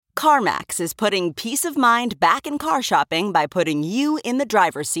CarMax is putting peace of mind back in car shopping by putting you in the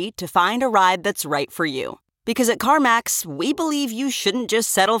driver's seat to find a ride that's right for you. Because at CarMax, we believe you shouldn't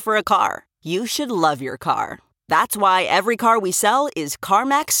just settle for a car. You should love your car. That's why every car we sell is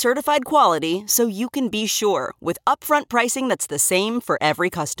CarMax certified quality, so you can be sure with upfront pricing that's the same for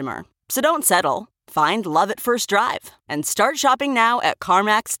every customer. So don't settle. Find love at first drive and start shopping now at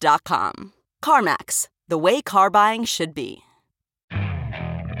CarMax.com. CarMax, the way car buying should be.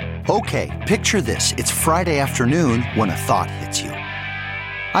 Okay, picture this. It's Friday afternoon when a thought hits you.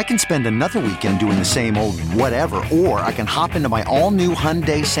 I can spend another weekend doing the same old whatever, or I can hop into my all-new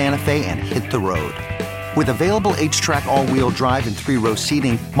Hyundai Santa Fe and hit the road. With available H-Track all-wheel drive and 3-row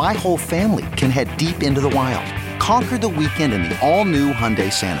seating, my whole family can head deep into the wild. Conquer the weekend in the all-new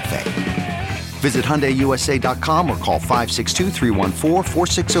Hyundai Santa Fe. Visit HyundaiUSA.com or call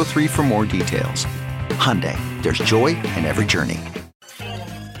 562-314-4603 for more details. Hyundai, there's joy in every journey.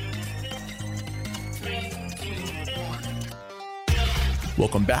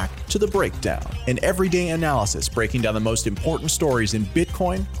 Welcome back to The Breakdown, an everyday analysis breaking down the most important stories in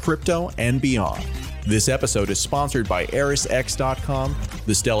Bitcoin, crypto, and beyond. This episode is sponsored by ErisX.com,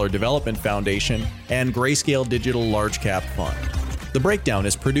 the Stellar Development Foundation, and Grayscale Digital Large Cap Fund. The Breakdown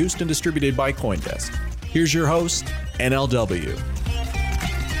is produced and distributed by CoinDesk. Here's your host, NLW.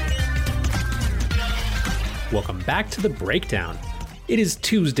 Welcome back to The Breakdown. It is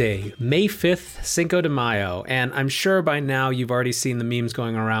Tuesday, May 5th, Cinco de Mayo, and I'm sure by now you've already seen the memes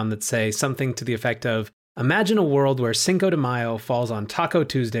going around that say something to the effect of, imagine a world where Cinco de Mayo falls on Taco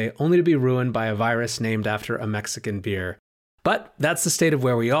Tuesday only to be ruined by a virus named after a Mexican beer. But that's the state of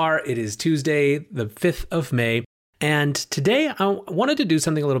where we are. It is Tuesday, the 5th of May, and today I wanted to do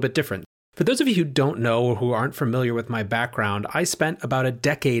something a little bit different. For those of you who don't know or who aren't familiar with my background, I spent about a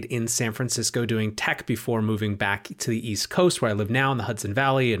decade in San Francisco doing tech before moving back to the East Coast, where I live now in the Hudson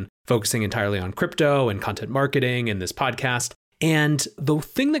Valley and focusing entirely on crypto and content marketing and this podcast. And the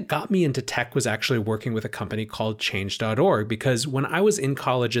thing that got me into tech was actually working with a company called Change.org, because when I was in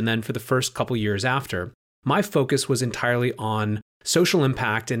college and then for the first couple years after, my focus was entirely on social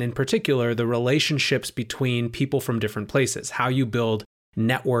impact and in particular, the relationships between people from different places, how you build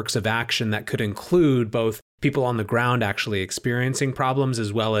networks of action that could include both people on the ground actually experiencing problems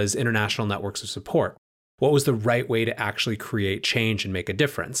as well as international networks of support. What was the right way to actually create change and make a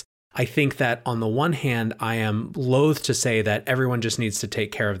difference? I think that on the one hand, I am loath to say that everyone just needs to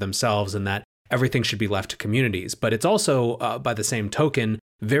take care of themselves and that everything should be left to communities. But it's also, by the same token,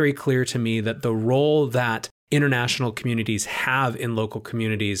 very clear to me that the role that international communities have in local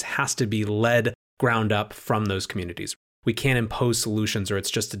communities has to be led ground up from those communities. We can't impose solutions, or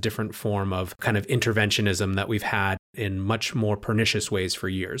it's just a different form of kind of interventionism that we've had in much more pernicious ways for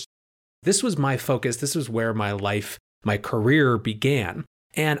years. This was my focus. This was where my life, my career began.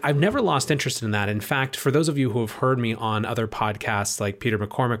 And I've never lost interest in that. In fact, for those of you who have heard me on other podcasts like Peter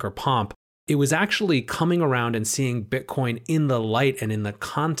McCormick or Pomp, it was actually coming around and seeing Bitcoin in the light and in the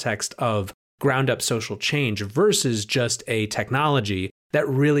context of ground up social change versus just a technology that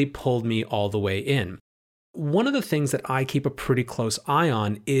really pulled me all the way in. One of the things that I keep a pretty close eye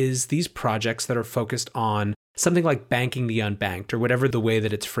on is these projects that are focused on something like banking the unbanked, or whatever the way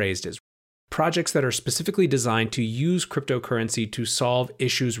that it's phrased is. Projects that are specifically designed to use cryptocurrency to solve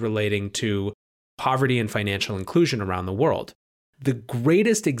issues relating to poverty and financial inclusion around the world. The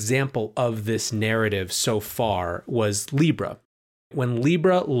greatest example of this narrative so far was Libra. When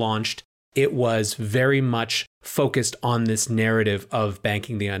Libra launched, it was very much focused on this narrative of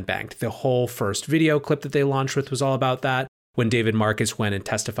banking the unbanked. The whole first video clip that they launched with was all about that. When David Marcus went and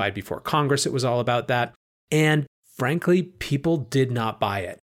testified before Congress, it was all about that. And frankly, people did not buy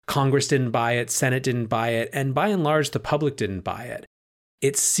it. Congress didn't buy it, Senate didn't buy it, and by and large, the public didn't buy it.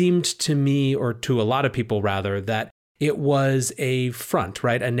 It seemed to me, or to a lot of people rather, that it was a front,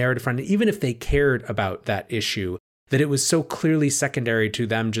 right? A narrative front. Even if they cared about that issue, that it was so clearly secondary to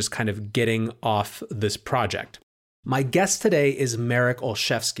them just kind of getting off this project. My guest today is Marek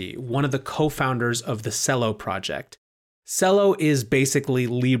Olszewski, one of the co-founders of the Celo project. Celo is basically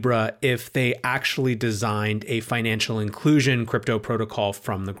Libra if they actually designed a financial inclusion crypto protocol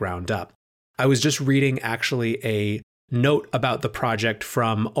from the ground up. I was just reading actually a note about the project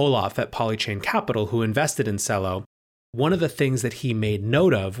from Olaf at Polychain Capital, who invested in Celo. One of the things that he made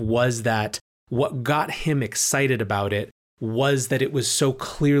note of was that what got him excited about it was that it was so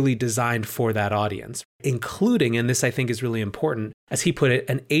clearly designed for that audience, including, and this I think is really important, as he put it,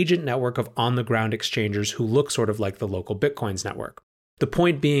 an agent network of on-the-ground exchangers who look sort of like the local Bitcoins network. The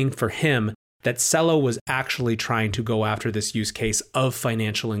point being for him that Celo was actually trying to go after this use case of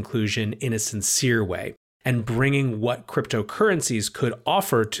financial inclusion in a sincere way. and bringing what cryptocurrencies could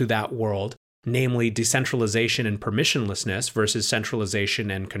offer to that world, namely decentralization and permissionlessness versus centralization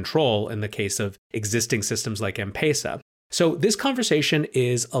and control in the case of existing systems like M-Pesa. So this conversation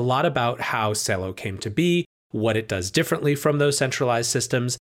is a lot about how Celo came to be, what it does differently from those centralized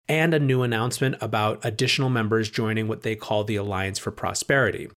systems, and a new announcement about additional members joining what they call the Alliance for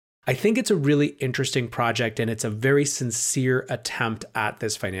Prosperity. I think it's a really interesting project, and it's a very sincere attempt at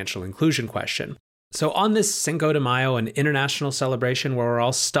this financial inclusion question. So on this Cinco de Mayo, an international celebration where we're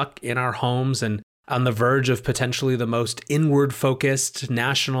all stuck in our homes and on the verge of potentially the most inward-focused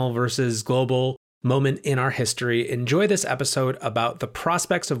national versus global moment in our history, enjoy this episode about the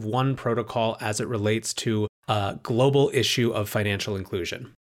prospects of one protocol as it relates to a global issue of financial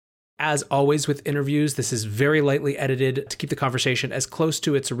inclusion. As always with interviews, this is very lightly edited to keep the conversation as close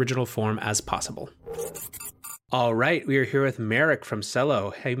to its original form as possible. All right, we are here with Marek from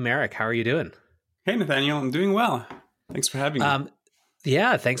Celo. Hey, Marek, how are you doing? Hey, Nathaniel, I'm doing well. Thanks for having me.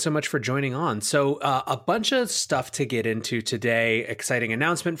 Yeah, thanks so much for joining on. So a bunch of stuff to get into today, exciting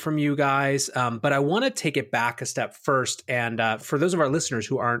announcement from you guys, but I want to take it back a step first. And for those of our listeners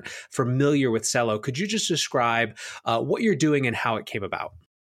who aren't familiar with Celo, could you just describe what you're doing and how it came about?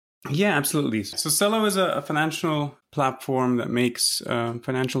 Yeah, absolutely. So Celo is a financial platform that makes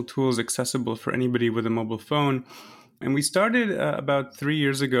financial tools accessible for anybody with a mobile phone. And we started about 3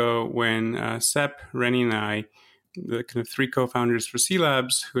 years ago when Sep, Rennie, and I, the kind of three co-founders for C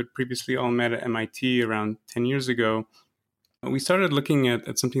Labs, who had previously all met at MIT around 10 years ago, we started looking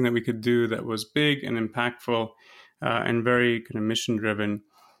at something that we could do that was big and impactful and very kind of mission-driven.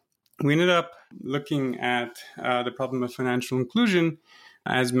 We ended up looking at the problem of financial inclusion.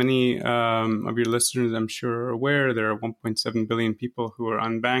 As many of your listeners, I'm sure, are aware, there are 1.7 billion people who are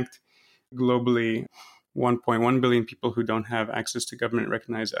unbanked globally, 1.1 billion people who don't have access to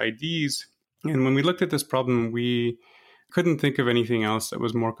government-recognized IDs. And when we looked at this problem, we couldn't think of anything else that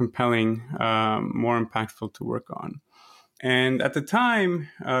was more compelling, more impactful to work on. And at the time,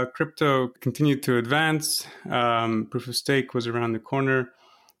 crypto continued to advance. Proof of stake was around the corner.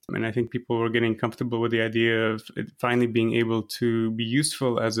 And I think people were getting comfortable with the idea of it finally being able to be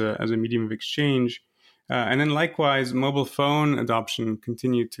useful as a medium of exchange. And then likewise, mobile phone adoption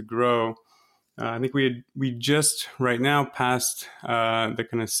continued to grow. I think we just right now passed the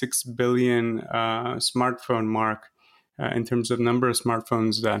kind of 6 billion smartphone mark in terms of number of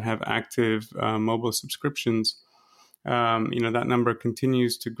smartphones that have active mobile subscriptions. That number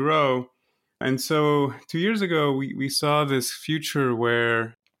continues to grow. And so 2 years ago, we saw this future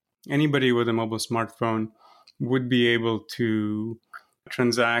where anybody with a mobile smartphone would be able to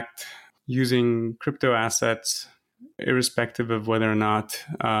transact using crypto assets, irrespective of whether or not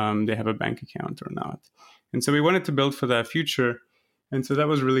they have a bank account or not. And so we wanted to build for that future. And so that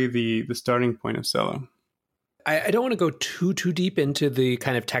was really the starting point of Celo. I don't want to go too deep into the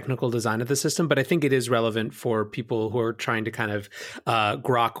kind of technical design of the system, but I think it is relevant for people who are trying to kind of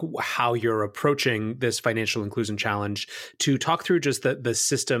grok how you're approaching this financial inclusion challenge to talk through just the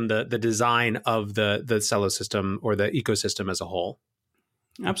system, the design of the Celo system or the ecosystem as a whole.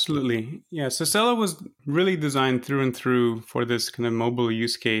 Absolutely. Yeah. So Celo was really designed through and through for this kind of mobile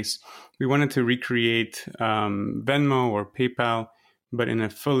use case. We wanted to recreate Venmo or PayPal, but in a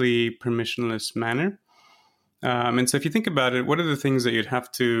fully permissionless manner. And so if you think about it, what are the things that you'd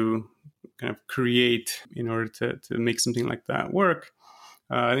have to kind of create in order to make something like that work?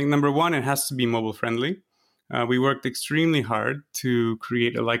 I think number one, it has to be mobile friendly. We worked extremely hard to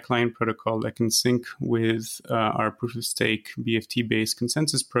create a like client protocol that can sync with our proof of stake BFT-based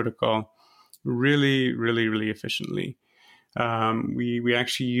consensus protocol really, really, really efficiently. We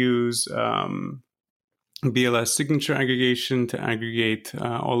actually use BLS signature aggregation to aggregate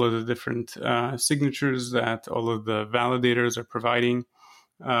all of the different signatures that all of the validators are providing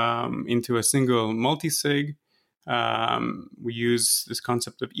into a single multi-sig. We use this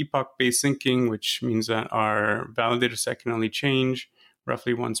concept of epoch-based syncing, which means that our validator set can only change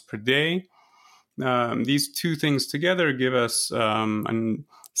roughly once per day. These two things together give us a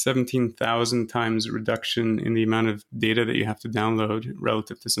 17,000 times reduction in the amount of data that you have to download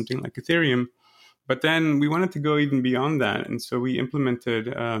relative to something like Ethereum. But then we wanted to go even beyond that. And so we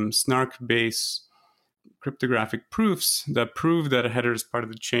implemented snark-based cryptographic proofs that prove that a header is part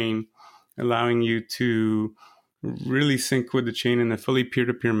of the chain, allowing you to really sync with the chain in a fully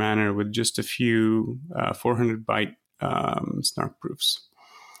peer-to-peer manner with just a few 400-byte snark proofs.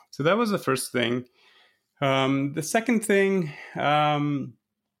 So that was the first thing. The second thing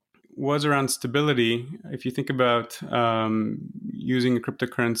was around stability. If you think about using a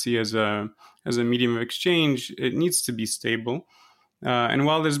cryptocurrency as a medium of exchange, it needs to be stable. And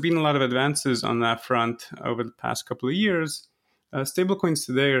while there's been a lot of advances on that front over the past couple of years, stablecoins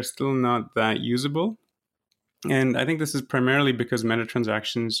today are still not that usable. And I think this is primarily because meta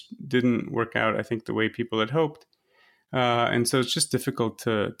transactions didn't work out, I think, the way people had hoped. And so it's just difficult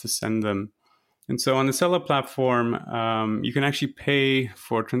to send them. And so on the Celo platform, you can actually pay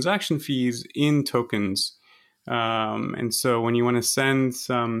for transaction fees in tokens. And so when you want to send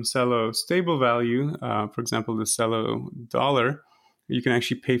some Celo stable value, for example, the Celo dollar, you can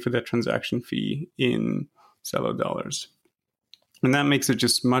actually pay for that transaction fee in Celo dollars. And that makes it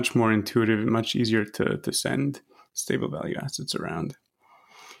just much more intuitive and much easier to send stable value assets around.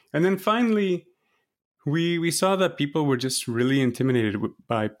 And then finally, we saw that people were just really intimidated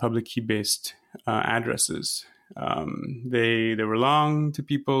by public key-based addresses. They were long to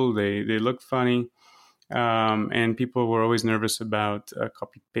people, they looked funny, and people were always nervous about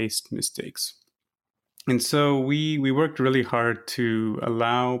copy-paste mistakes. And so we worked really hard to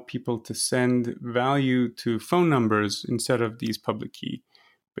allow people to send value to phone numbers instead of these public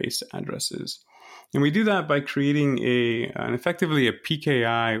key-based addresses. And we do that by creating effectively a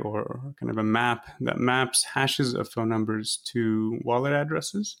PKI, or kind of a map that maps hashes of phone numbers to wallet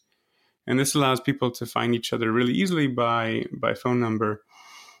addresses. And this allows people to find each other really easily by phone number.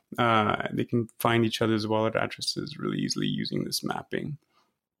 They can find each other's wallet addresses really easily using this mapping.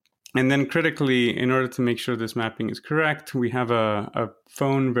 And then critically, in order to make sure this mapping is correct, we have a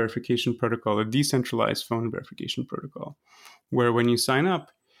phone verification protocol, a decentralized phone verification protocol, where when you sign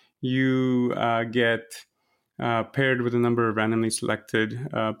up, you get paired with a number of randomly selected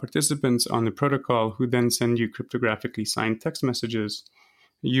participants on the protocol who then send you cryptographically signed text messages.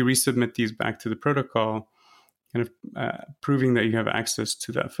 You resubmit these back to the protocol, kind of proving that you have access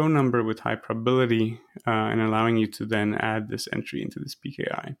to that phone number with high probability and allowing you to then add this entry into this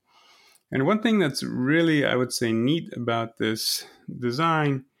PKI. And one thing that's really, I would say, neat about this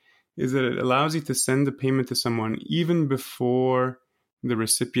design is that it allows you to send the payment to someone even before the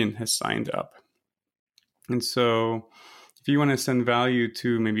recipient has signed up. And so if you want to send value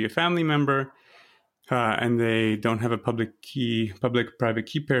to maybe a family member and they don't have a public-private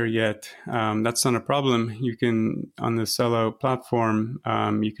key pair yet, that's not a problem. You can, on the Celo platform,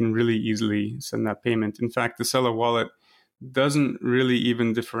 you can really easily send that payment. In fact, the Celo wallet doesn't really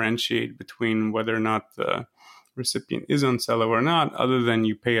even differentiate between whether or not the recipient is on Celo or not, other than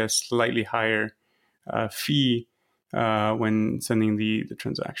you pay a slightly higher fee when sending the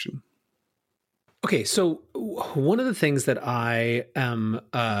transaction. Okay, so one of the things that I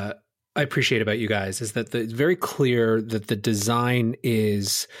appreciate about you guys is that it's very clear that the design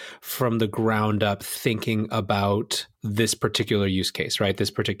is from the ground up thinking about this particular use case, right? This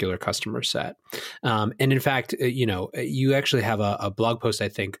particular customer set. And in fact, you actually have a blog post, I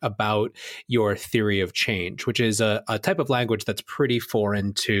think, about your theory of change, which is a type of language that's pretty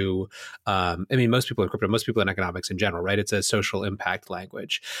foreign to, most people in crypto, most people in economics in general, right? It's a social impact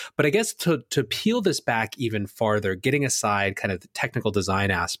language. But I guess to peel this back even farther, getting aside kind of the technical design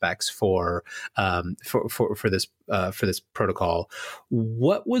aspects for this protocol,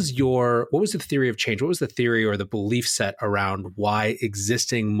 what was the theory of change? What was the theory or the belief set around why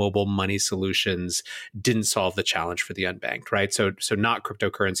existing mobile money solutions didn't solve the challenge for the unbanked, right? So not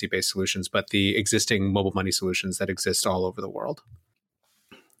cryptocurrency-based solutions, but the existing mobile money solutions that exist all over the world.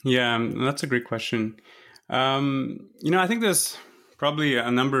 Yeah, that's a great question. I think there's probably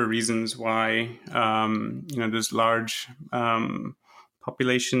a number of reasons why, there's large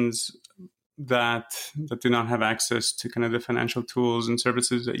populations that do not have access to kind of the financial tools and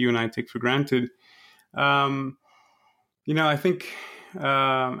services that you and I take for granted. I think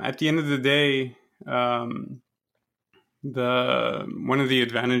at the end of the day, one of the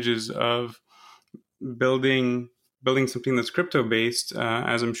advantages of building something that's crypto based,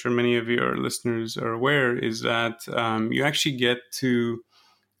 as I'm sure many of your listeners are aware, is that you actually get to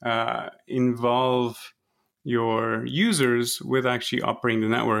involve your users with actually operating the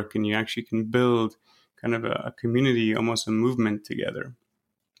network, and you actually can build kind of a community, almost a movement together.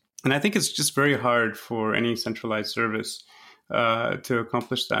 And I think it's just very hard for any centralized service to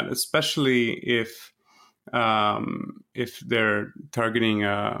accomplish that, especially if they're targeting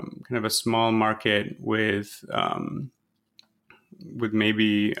kind of a small market with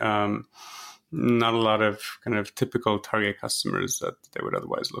maybe not a lot of kind of typical target customers that they would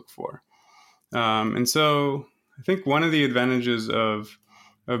otherwise look for. And so I think one of the advantages of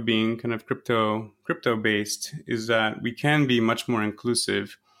being kind of crypto based is that we can be much more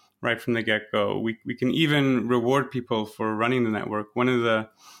inclusive right from the get-go. We can even reward people for running the network. One of the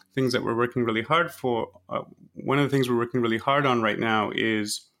things we're working really hard on right now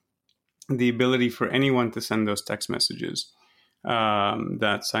is the ability for anyone to send those text messages.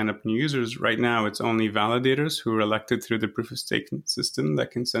 that sign up new users. Right now, it's only validators who are elected through the proof of stake system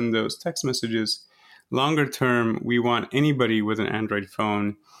that can send those text messages. Longer term, we want anybody with an Android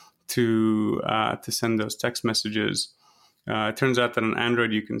phone to send those text messages. It turns out that on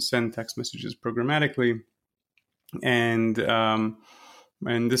Android, you can send text messages programmatically. And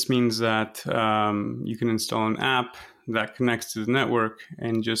this means that you can install an app that connects to the network.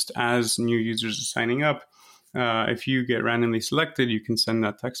 And just as new users are signing up, if you get randomly selected, you can send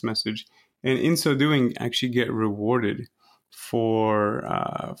that text message. And in so doing, actually get rewarded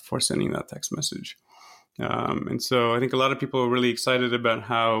for sending that text message. And so I think a lot of people are really excited about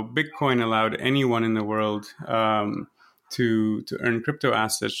how Bitcoin allowed anyone in the world to earn crypto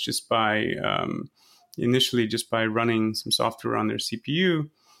assets just by initially just by running some software on their CPU.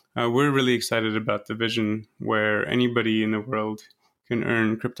 We're really excited about the vision where anybody in the world can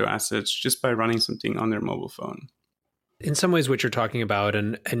earn crypto assets just by running something on their mobile phone. In some ways, what you're talking about,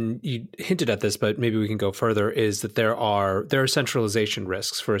 and you hinted at this, but maybe we can go further, is that there are centralization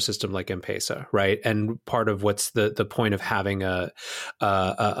risks for a system like M-Pesa, right? And part of what's the point of having a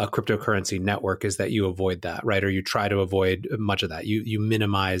cryptocurrency network is that you avoid that, right? Or you try to avoid much of that. You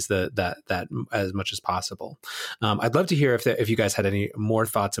minimize that as much as possible. I'd love to hear if you guys had any more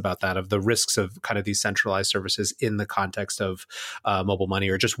thoughts about that, of the risks of kind of these centralized services in the context of mobile money,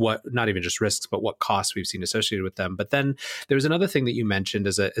 or just not even just risks, but what costs we've seen associated with them. But then there was another thing that you mentioned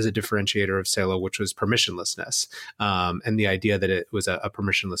as a differentiator of Celo, which was permissionlessness, and the idea that it was a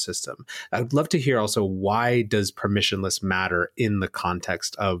permissionless system. I'd love to hear also, why does permissionless matter in the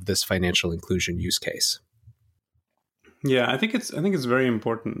context of this financial inclusion use case? Yeah, I think it's very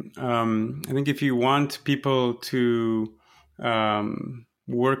important. I think if you want people to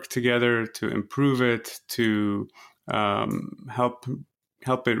work together to improve it, to help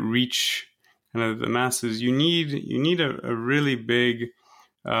it reach kind of the masses, you need a really big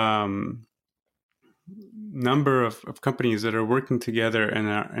number of companies that are working together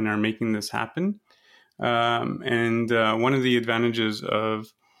and are making this happen. And one of the advantages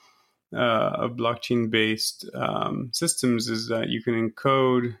of blockchain-based systems is that you can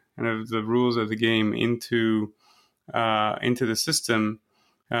encode kind of the rules of the game into the system.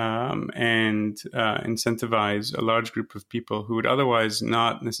 And incentivize a large group of people who would otherwise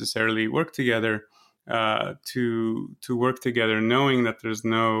not necessarily work together to work together, knowing that there's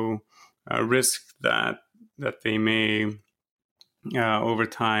no risk that they may over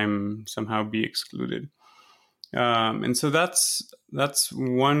time somehow be excluded. And so that's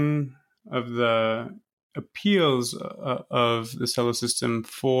one of the appeals of the Celo system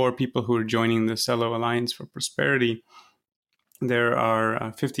for people who are joining the Celo Alliance for Prosperity. There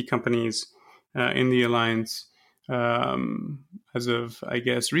are 50 companies in the Alliance as of, I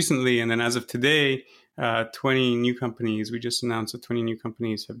guess, recently. And then as of today, 20 new companies. We just announced that 20 new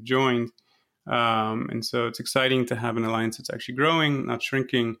companies have joined. And so it's exciting to have an alliance that's actually growing, not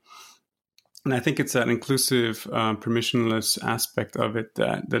shrinking. And I think it's that inclusive, permissionless aspect of it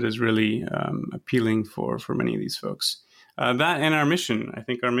that is really appealing for many of these folks. That and our mission. I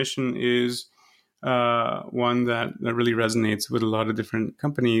think our mission is one that really resonates with a lot of different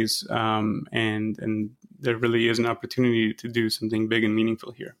companies, and there really is an opportunity to do something big and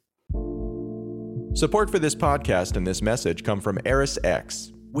meaningful here. Support for this podcast and this message come from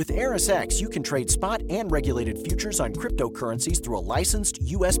ErisX. With ErisX, you can trade spot and regulated futures on cryptocurrencies through a licensed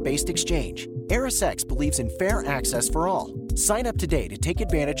U.S.-based exchange. ErisX believes in fair access for all. Sign up today to take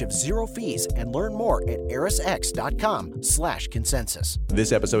advantage of zero fees and learn more at erisx.com/consensus.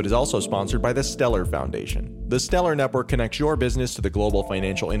 This episode is also sponsored by the Stellar Foundation. The Stellar Network connects your business to the global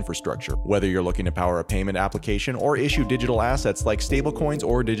financial infrastructure, whether you're looking to power a payment application or issue digital assets like stablecoins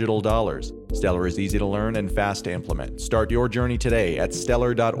or digital dollars. Stellar is easy to learn and fast to implement. Start your journey today at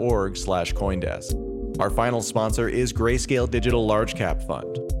stellar.org/Coindesk. Our final sponsor is Grayscale Digital Large Cap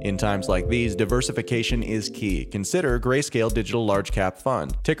Fund. In times like these, diversification is key. Consider Grayscale Digital Large Cap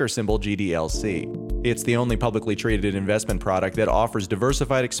Fund, ticker symbol GDLC. It's the only publicly traded investment product that offers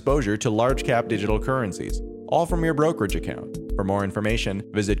diversified exposure to large cap digital currencies, all from your brokerage account. For more information,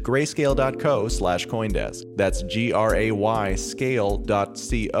 visit grayscale.co/Coindesk. That's GRAY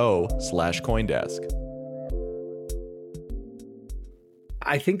scale.co/Coindesk.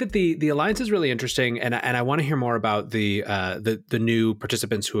 I think that the alliance is really interesting, and I want to hear more about the new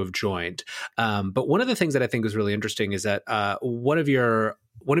participants who have joined. But one of the things that I think is really interesting is that one of your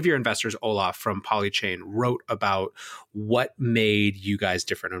one of your investors, Olaf from Polychain, wrote about what made you guys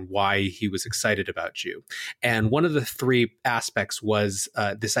different and why he was excited about you. And one of the three aspects was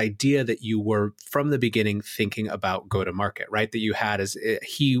this idea that you were from the beginning thinking about go-to-market, right? That you had, as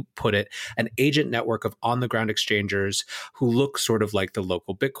he put it, an agent network of on-the-ground exchangers who look sort of like the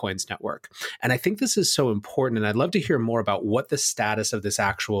local Bitcoins network. And I think this is so important. And I'd love to hear more about what the status of this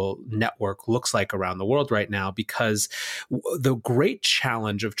actual network looks like around the world right now, because the great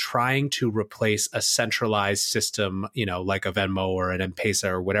challenge of trying to replace a centralized system, like a Venmo or an M-Pesa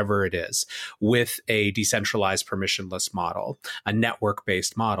or whatever it is, with a decentralized permissionless model, a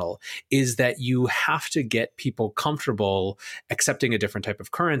network-based model, is that you have to get people comfortable accepting a different type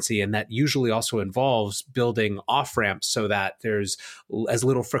of currency. And that usually also involves building off-ramps so that there's as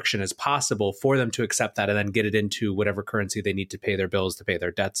little friction as possible for them to accept that and then get it into whatever currency they need to pay their bills, to pay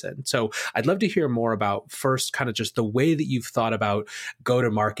their debts in. So I'd love to hear more about, first, kind of just the way that you've thought about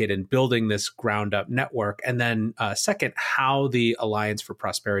go-to-market and building this ground-up network, and then second, how the Alliance for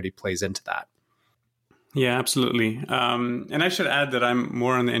Prosperity plays into that. Yeah, absolutely. And I should add that I'm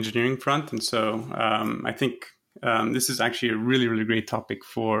more on the engineering front, and so I think this is actually a really, really great topic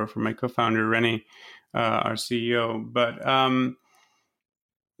for my co-founder, René, our CEO. But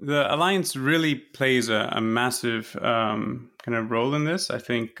the Alliance really plays a massive kind of role in this. I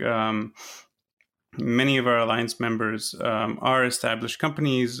think many of our Alliance members are established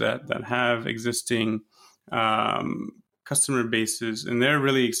companies that have existing customer bases, and they're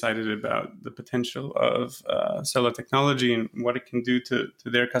really excited about the potential of Celo technology and what it can do to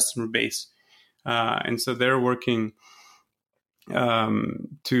their customer base. And so they're working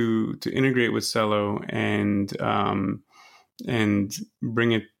to integrate with Celo and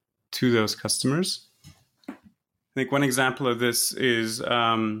bring it to those customers. I think one example of this is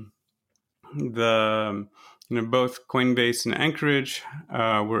both Coinbase and Anchorage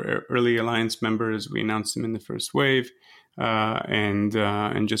were early Alliance members. We announced them in the first wave, and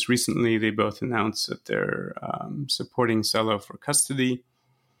just recently they both announced that they're supporting Celo for custody.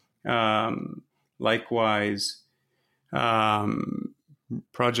 Likewise,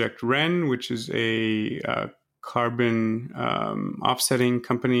 Project Ren, which is a carbon offsetting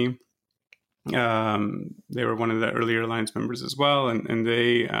company. They were one of the earlier Alliance members as well, and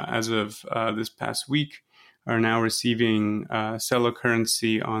they, as of this past week, are now receiving Celo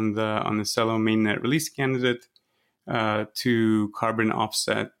currency on the Celo mainnet release candidate to carbon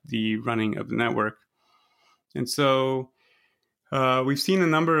offset the running of the network. And so we've seen a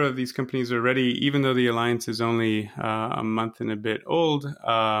number of these companies already, even though the Alliance is only a month and a bit old,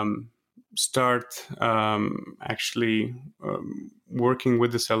 start actually working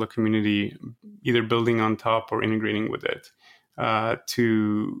with the Celo community, either building on top or integrating with it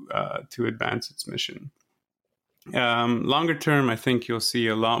to advance its mission. Longer term, I think you'll see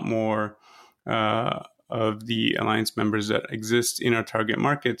a lot more of the Alliance members that exist in our target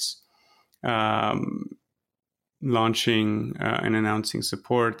markets launching and announcing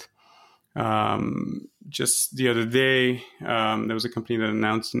support. Just the other day, there was a company that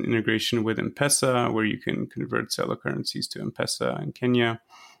announced an integration with M-Pesa, where you can convert Celo currencies to M-Pesa in Kenya.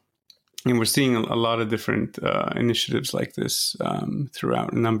 And we're seeing a lot of different initiatives like this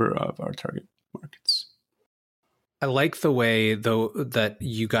throughout a number of our target markets. I like the way, though, that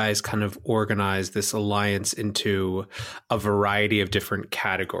you guys kind of organize this alliance into a variety of different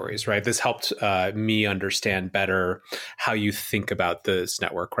categories, right? This helped me understand better how you think about this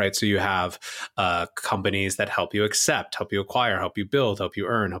network, right? So you have companies that help you accept, help you acquire, help you build, help you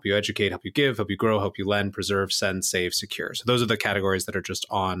earn, help you educate, help you give, help you grow, help you lend, preserve, send, save, secure. So those are the categories that are just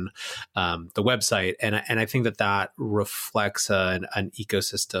on the website. And I think that reflects an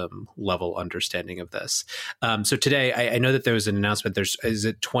ecosystem level understanding of this. So today, I know that there was an announcement. Is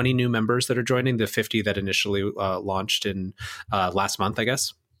it 20 new members that are joining the 50 that initially launched in last month, I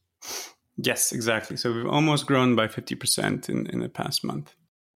guess? Yes, exactly. So we've almost grown by 50% in the past month.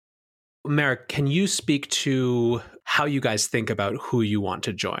 Marek, can you speak to how you guys think about who you want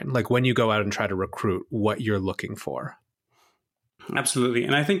to join? Like when you go out and try to recruit, what you're looking for? Absolutely.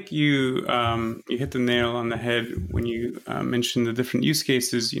 And I think you hit the nail on the head when you mentioned the different use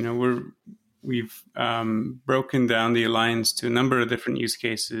cases. We've broken down the Alliance to a number of different use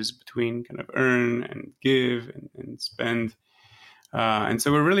cases between kind of earn and give and spend. And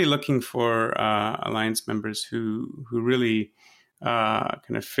so we're really looking for Alliance members who really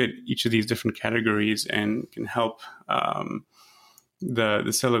kind of fit each of these different categories and can help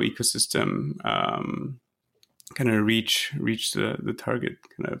the Celo ecosystem kind of reach the target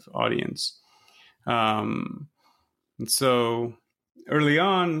kind of audience. And so early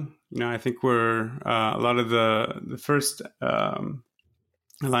on, I think we're a lot of the first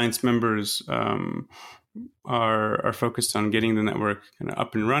Alliance members are focused on getting the network kind of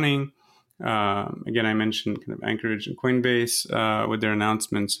up and running. Again, I mentioned kind of Anchorage and Coinbase with their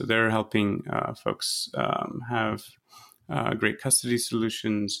announcements. So they're helping folks have great custody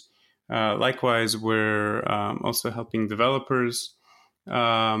solutions. Likewise, we're also helping developers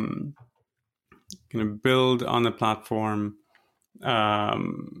kind of build on the platform,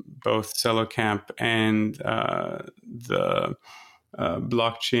 both Cellocamp and the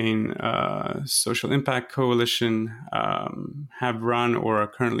Blockchain Social Impact Coalition have run or are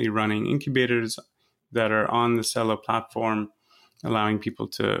currently running incubators that are on the Celo platform, allowing people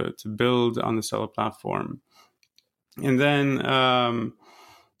to build on the Celo platform. And then on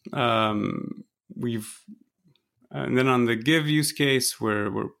the Give use case,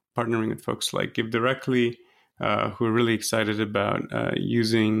 we're partnering with folks like Give Directly, who are really excited about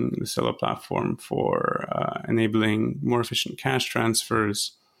using the Celo platform for enabling more efficient cash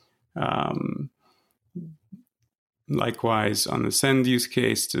transfers. Likewise, on the Send use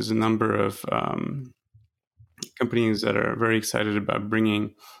case, there's a number of companies that are very excited about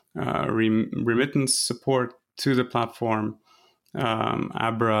bringing remittance support to the platform.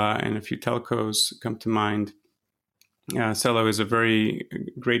 Abra and a few telcos come to mind. Celo is a very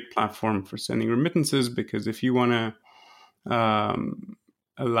great platform for sending remittances, because if you want to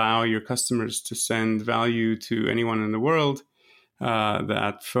allow your customers to send value to anyone in the world,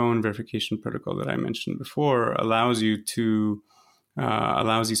 that phone verification protocol that I mentioned before allows these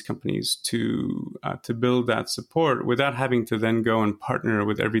companies to build that support without having to then go and partner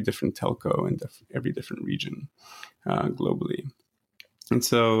with every different telco in every different region globally. And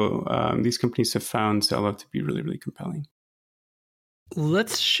so these companies have found Celo to be really, really compelling.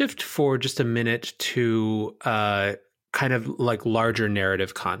 Let's shift for just a minute to kind of like larger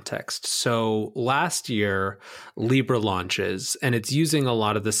narrative context. So last year, Libra launches, and it's using a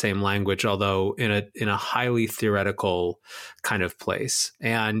lot of the same language, although in a highly theoretical kind of place.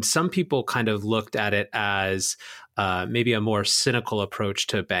 And some people kind of looked at it as maybe a more cynical approach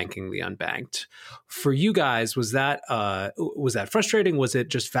to banking the unbanked. For you guys, was that frustrating? Was it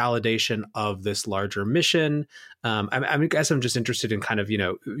just validation of this larger mission? I guess I'm just interested in kind of,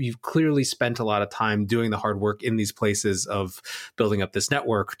 you've clearly spent a lot of time doing the hard work in these places of building up this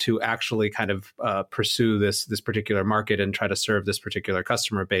network to actually kind of pursue this particular market and try to serve this particular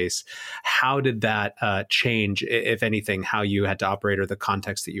customer base. How did that change, if anything, how you had to operate or the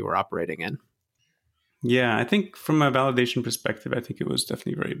context that you were operating in? Yeah, I think from a validation perspective, I think it was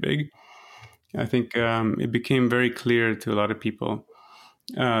definitely very big. I think it became very clear to a lot of people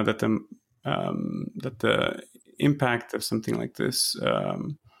that the impact of something like this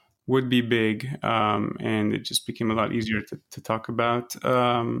would be big, and it just became a lot easier to talk about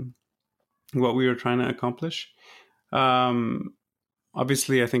what we were trying to accomplish.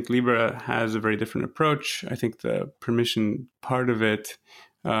 Obviously, I think Libra has a very different approach. I think the permission part of it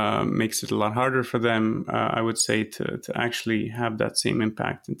makes it a lot harder for them, I would say, to actually have that same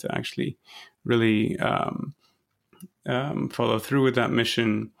impact and to actually really follow through with that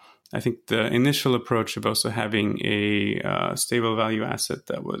mission. I think the initial approach of also having a stable value asset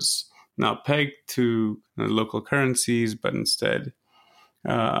that was not pegged to local currencies, but instead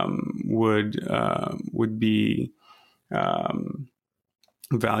would be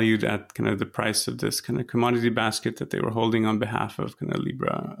valued at kind of the price of this kind of commodity basket that they were holding on behalf of kind of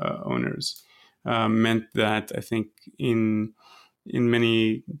Libra owners, meant that I think in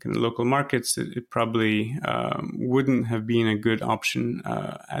many kind of local markets, it probably wouldn't have been a good option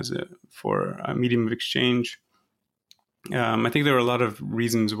for a medium of exchange. I think there were a lot of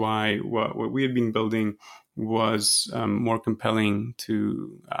reasons why what we had been building was more compelling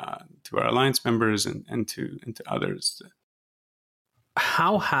to our Alliance members and to others.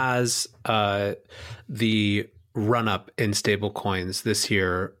 How has the run-up in stablecoins this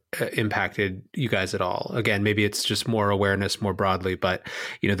year impacted you guys at all? Again, maybe it's just more awareness more broadly, but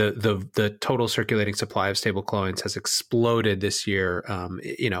the total circulating supply of stablecoins has exploded this year.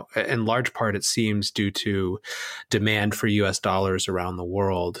 In large part, it seems due to demand for U.S. dollars around the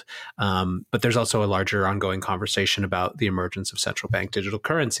world. But there's also a larger ongoing conversation about the emergence of central bank digital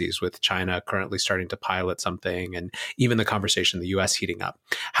currencies, with China currently starting to pilot something, and even the conversation in the U.S. heating up.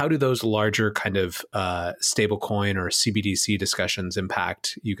 How do those larger kind of stablecoin or CBDC discussions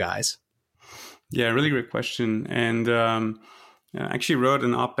impact you guys? Yeah, really great question. And I actually wrote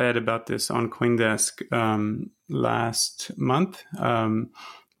an op-ed about this on CoinDesk last month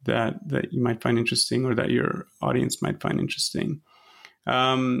that you might find interesting, or that your audience might find interesting.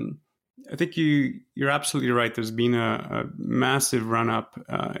 I think you're absolutely right. There's been a massive run-up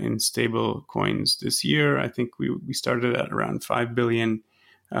in stable coins this year. I think we started at around 5 billion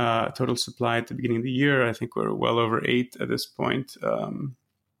total supply at the beginning of the year. I think we're well over 8 at this point.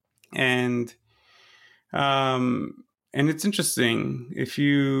 And it's interesting if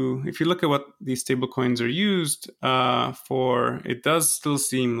you look at what these stablecoins are used for. It does still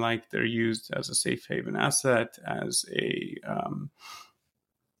seem like they're used as a safe haven asset, as a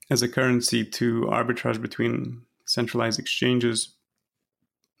currency to arbitrage between centralized exchanges.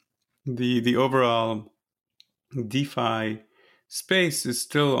 The overall DeFi space is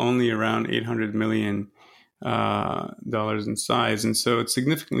still only around $800 million in size, and so it's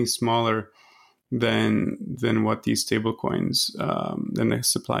significantly smaller than what these stablecoins, than the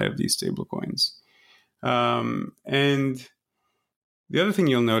supply of these stablecoins. And the other thing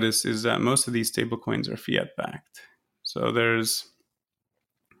you'll notice is that most of these stablecoins are fiat backed. So there's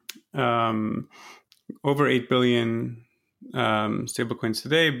over 8 billion stablecoins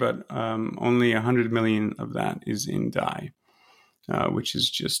today, but only 100 million of that is in DAI, which is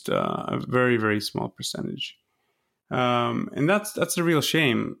just a very, very small percentage. And that's a real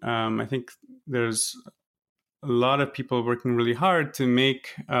shame. I think there's a lot of people working really hard to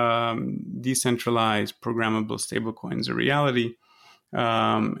make decentralized programmable stablecoins a reality.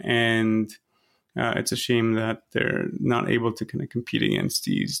 And it's a shame that they're not able to kind of compete against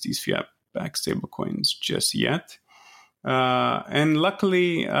these fiat-backed stablecoins just yet. And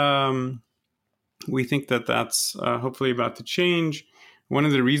luckily, we think that that's hopefully about to change. One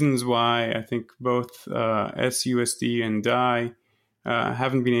of the reasons why I think both SUSD and DAI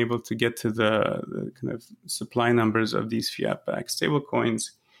haven't been able to get to the kind of supply numbers of these fiat-backed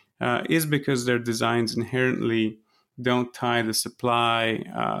stablecoins is because their designs inherently don't tie the supply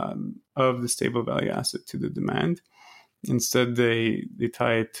of the stable value asset to the demand. Instead, they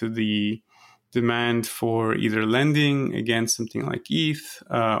tie it to the demand for either lending against something like ETH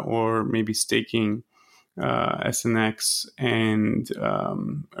or maybe staking SNX and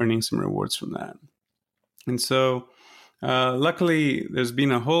earning some rewards from that. And so luckily, there's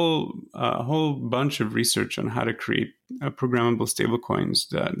been a whole bunch of research on how to create programmable stablecoins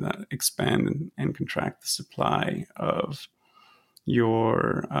that expand and contract the supply of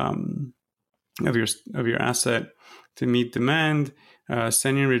your asset to meet demand.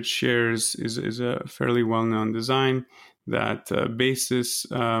 Seigniorage Shares is a fairly well-known design that Basis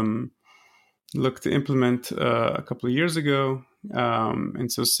looked to implement a couple of years ago.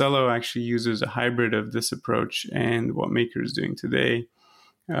 And so Celo actually uses a hybrid of this approach and what Maker is doing today,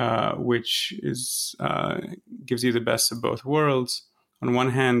 which is gives you the best of both worlds. On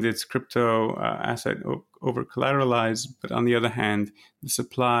one hand, it's crypto asset over collateralized, but on the other hand, the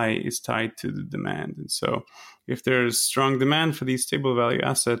supply is tied to the demand. And so if there's strong demand for these stable value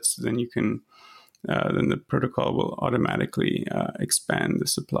assets, then you can then the protocol will automatically expand the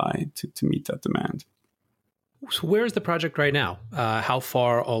supply to meet that demand. So where is the project right now? How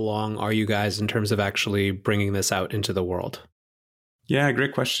far along are you guys in terms of actually bringing this out into the world? Yeah,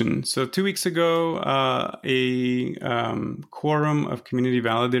 great question. So 2 weeks ago, a quorum of community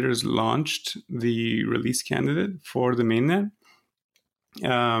validators launched the release candidate for the mainnet.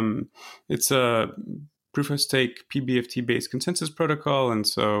 It's a proof-of-stake PBFT-based consensus protocol, and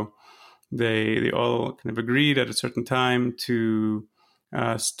so they all kind of agreed at a certain time to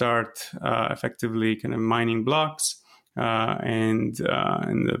start effectively kind of mining blocks, and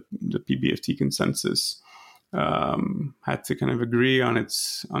the PBFT consensus had to kind of agree on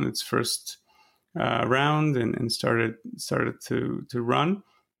its first round and started to run.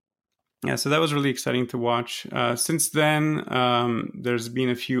 Yeah, so that was really exciting to watch. Since then, there's been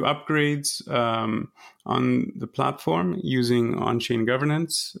a few upgrades on the platform using on-chain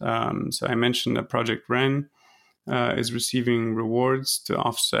governance. So I mentioned that Project Ren is receiving rewards to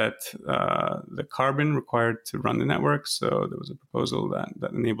offset the carbon required to run the network. So there was a proposal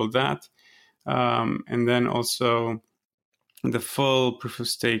that enabled that. And then also the full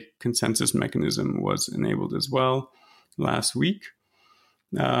proof-of-stake consensus mechanism was enabled as well last week.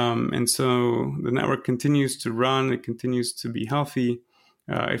 And so the network continues to run. It continues to be healthy.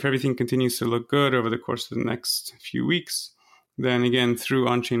 If everything continues to look good over the course of the next few weeks, then again, through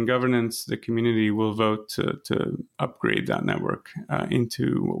on-chain governance, the community will vote to upgrade that network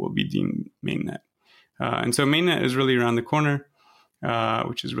into what will be deemed mainnet. And so mainnet is really around the corner,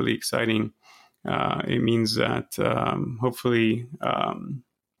 which is really exciting. It means that hopefully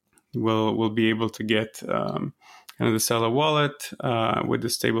we'll be able to get kind of the Celo wallet with the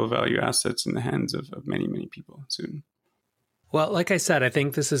stable value assets in the hands of many, many people soon. Well, like I said, I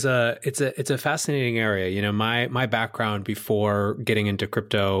think this is it's a fascinating area. You know, my background before getting into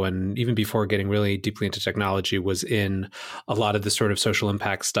crypto and even before getting really deeply into technology was in a lot of the sort of social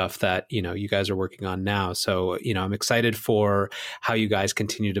impact stuff that, you know, you guys are working on now. So, you know, I'm excited for how you guys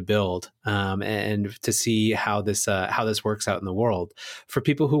continue to build and to see how this works out in the world. For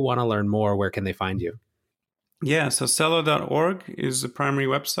people who want to learn more, where can they find you? Yeah, so Celo.org is the primary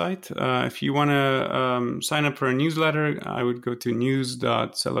website. If you want to sign up for a newsletter, I would go to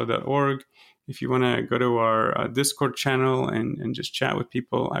news.celo.org. If you want to go to our Discord channel and just chat with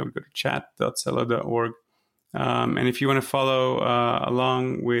people, I would go to chat.celo.org. And if you want to follow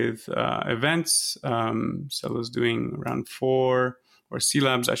along with events, Celo's doing around 4, or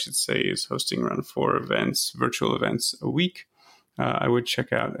C-Labs, I should say, is hosting around 4 events, virtual events a week. I would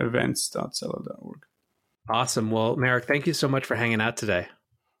check out events.celo.org. Awesome. Well, Marek, thank you so much for hanging out today.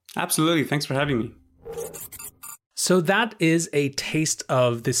 Absolutely. Thanks for having me. So that is a taste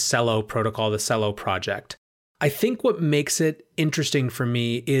of the Celo protocol, the Celo project. I think what makes it interesting for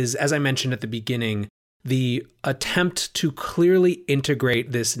me is, as I mentioned at the beginning, the attempt to clearly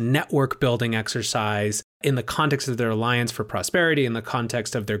integrate this network building exercise in the context of their Alliance for Prosperity, in the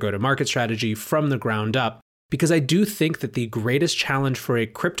context of their go-to-market strategy from the ground up. Because I do think that the greatest challenge for a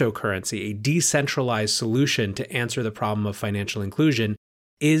cryptocurrency, a decentralized solution to answer the problem of financial inclusion,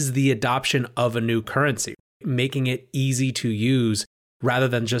 is the adoption of a new currency, making it easy to use rather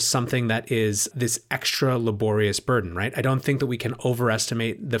than just something that is this extra laborious burden, right? I don't think that we can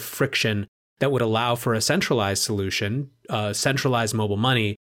overestimate the friction that would allow for a centralized solution, centralized mobile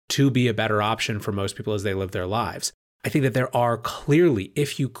money, to be a better option for most people as they live their lives. I think that there are clearly,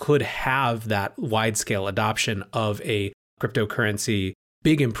 if you could have that wide-scale adoption of a cryptocurrency,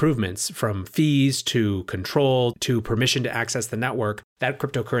 big improvements from fees to control to permission to access the network that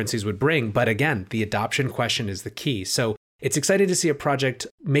cryptocurrencies would bring. But again, the adoption question is the key. So it's exciting to see a project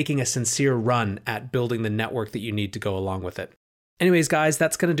making a sincere run at building the network that you need to go along with it. Anyways, guys,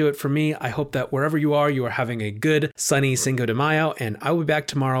 that's going to do it for me. I hope that wherever you are having a good, sunny Cinco de Mayo, and I will be back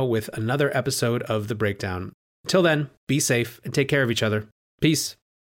tomorrow with another episode of The Breakdown. Till then, be safe and take care of each other. Peace.